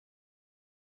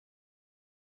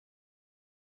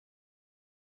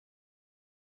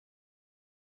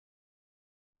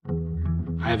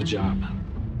I have a job.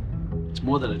 It's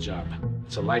more than a job.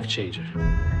 It's a life changer.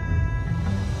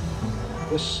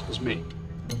 This is me.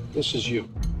 This is you.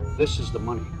 This is the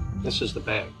money. This is the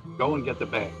bag. Go and get the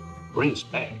bag. Bring this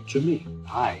bag to me.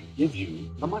 I give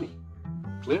you the money.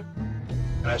 Clear?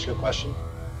 Can I ask you a question?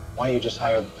 Why don't you just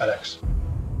hire FedEx?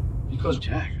 Because,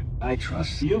 Jack, I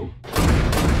trust you.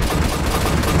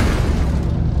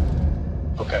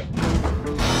 Okay.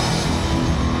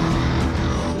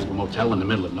 There's a motel in the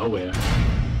middle of nowhere.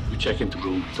 You check into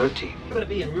room 13. You're gonna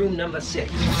be in room number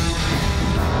 6.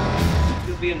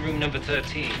 You'll be in room number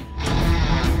 13.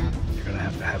 You're gonna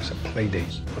have some play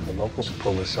dates with the locals to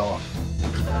pull this off.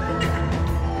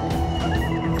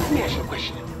 Let me ask you a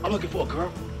question. I'm looking for a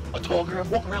girl, a tall girl,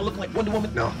 walking around looking like Wonder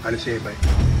Woman. No, I didn't see anybody.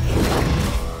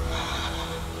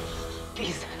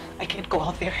 Please, I can't go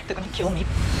out there. They're gonna kill me.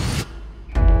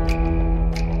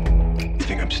 You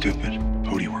think I'm stupid?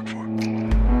 Who do you work for?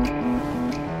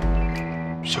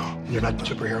 So, you're not the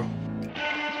superhero?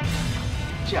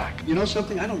 Jack, you know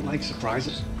something? I don't like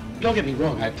surprises. Don't get me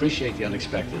wrong, I appreciate the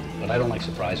unexpected, but I don't like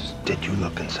surprises. Did you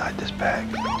look inside this bag?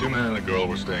 2 men and a girl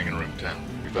were staying in room 10.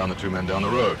 We found the 2 men down the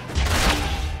road.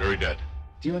 Very dead.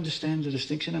 Do you understand the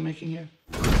distinction I'm making here?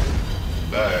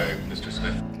 Bag, Mr.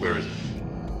 Smith. Where is it?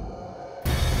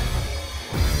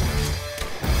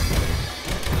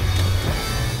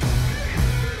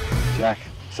 Jack,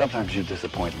 sometimes you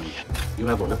disappoint me. You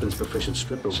have a weapons proficient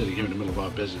stripper sitting here in the middle of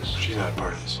our business. She's not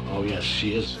part of this. Oh, yes,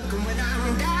 she is.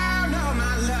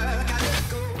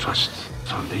 Trust,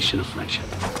 foundation of friendship.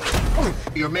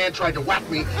 Your man tried to whack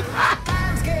me.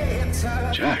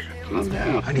 Jack, calm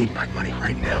down. I need my money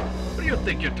right now. Who do you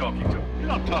think you're talking to? You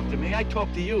don't talk to me, I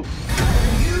talk to you.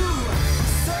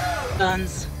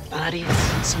 Guns, bodies.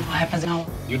 So what happens now?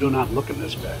 You do not look in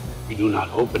this bag. You do not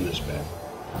open this bag.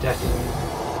 Death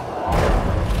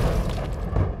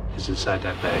is inside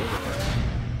that bag.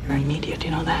 You're an idiot, you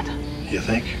know that? You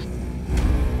think?